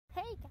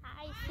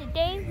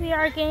Today we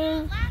are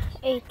getting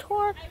a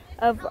tour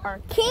of our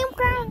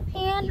campground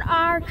and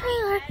our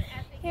trailer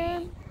here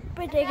in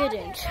Beutiful,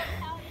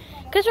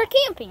 because we're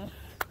camping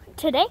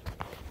today,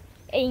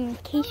 in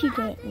case you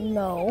didn't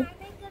know.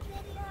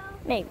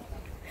 Maybe.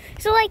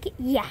 So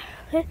yeah,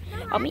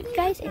 I'll meet you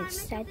guys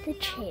inside the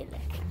trailer.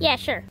 Yeah,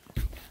 sure.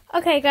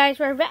 Okay guys,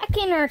 we're back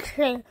in our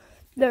trailer.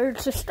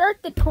 To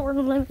start the tour,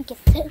 let me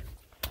get the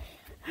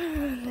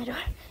door.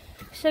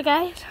 So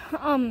guys,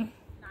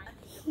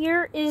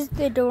 here is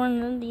the door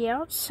on the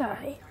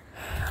outside.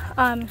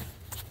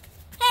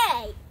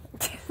 Hey!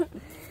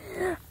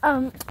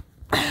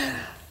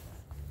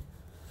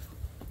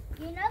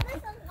 You know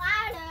there's a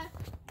ladder.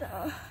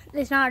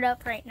 It's not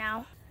up right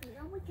now. You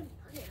know we can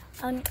put it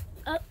up.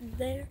 Up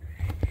there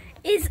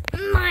is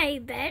my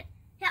bed.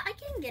 Yeah, I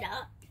can get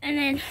up. And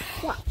then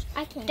Watch,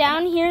 I can.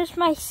 down here's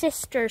my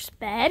sister's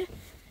bed.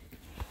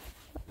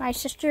 My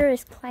sister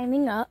is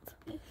climbing up.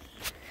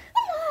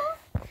 Hello.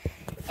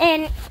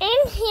 And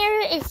in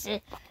here is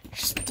a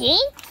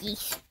stinky,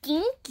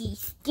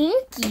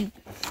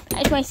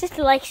 as my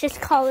sister likes to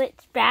call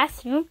it,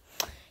 bathroom.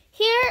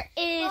 Here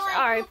is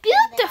our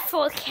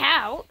beautiful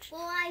couch.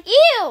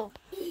 Ew!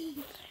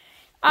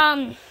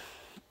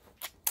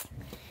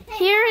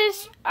 Here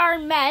is our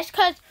mess,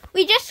 because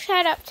we just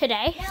set up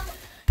today.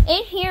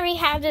 In here we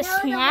have the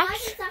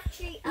snacks,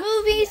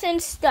 movies,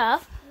 and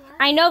stuff. What?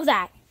 I know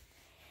that.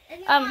 If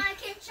you want, I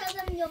can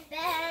show them your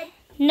bed.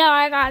 No,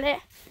 I got it.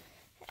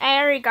 I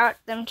already got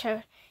them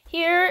too.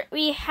 Here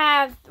we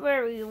have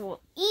where we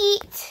will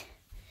eat.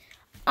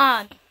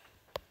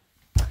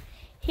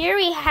 Here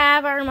we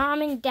have our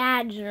mom and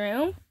dad's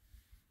room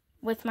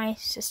with my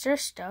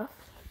sister's stuff.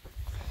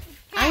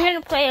 I'm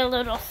gonna play a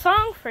little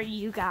song for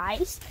you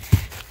guys.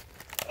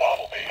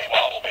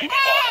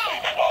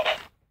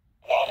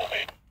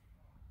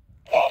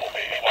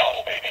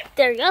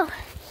 There we go.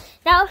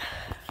 Now,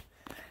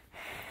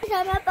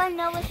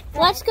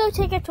 let's go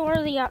take a tour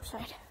of the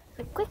outside.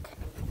 Quick.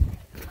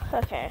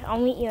 Okay, I'll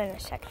meet you in a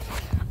second.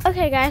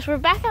 Okay, guys, we're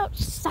back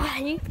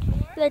outside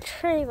the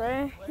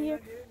trailer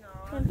here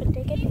in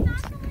Beutiful.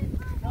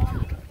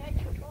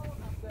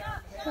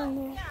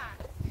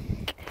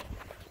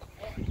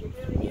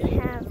 We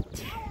have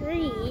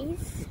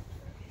trees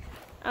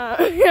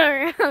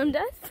around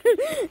us.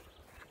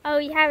 Oh,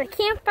 we have a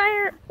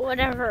campfire,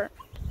 whatever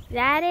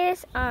that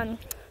is.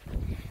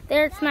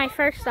 There's my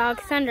first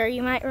dog, Thunder.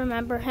 You might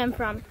remember him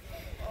from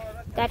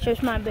That's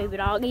Just My Baby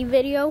Doggy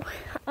video.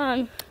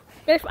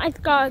 There's my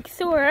dog,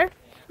 Thor.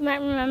 You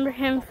might remember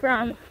him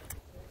from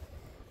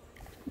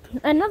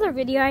another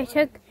video I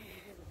took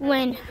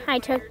when I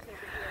took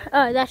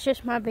That's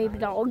Just My Baby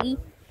Doggy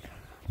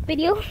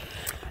video.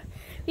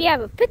 We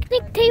have a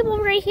picnic table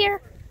right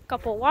here, a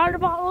couple water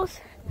bottles,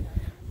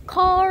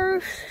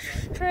 cars,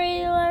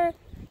 trailer,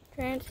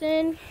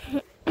 Transon,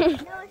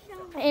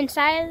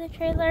 inside of the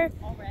trailer,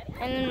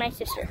 and then my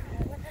sister.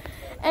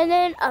 And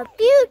then a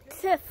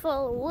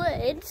beautiful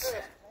woods.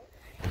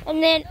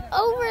 And then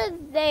over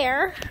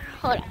there,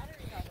 hold on.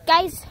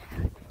 Guys,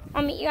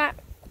 I'll meet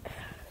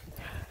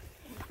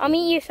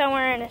you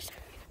somewhere in a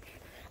second.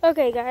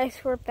 Okay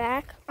guys, we're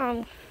back.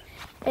 And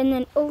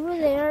then over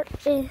there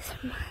is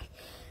my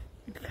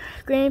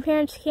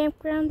grandparents'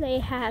 campground. They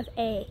have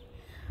a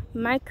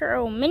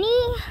micro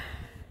mini.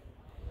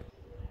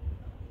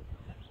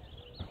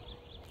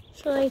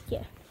 So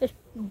yeah, it's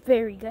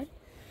very good.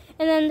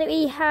 And then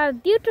we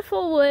have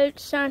beautiful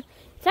woods, sun.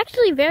 It's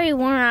actually very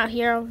warm out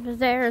here. Over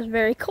there is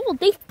very cold.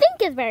 They think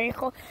it's very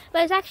cold,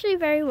 but it's actually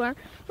very warm.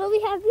 But we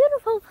have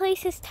beautiful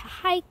places to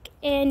hike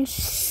and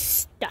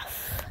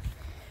stuff.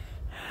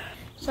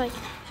 So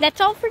that's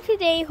all for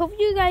today. Hope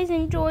you guys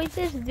enjoyed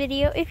this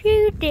video. If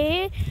you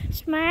did,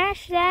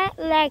 smash that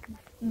like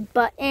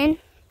button.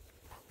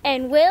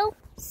 And we'll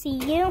see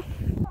you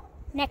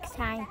next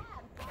time.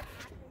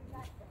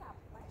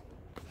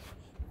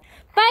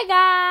 Bye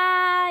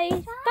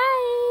guys.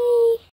 Bye.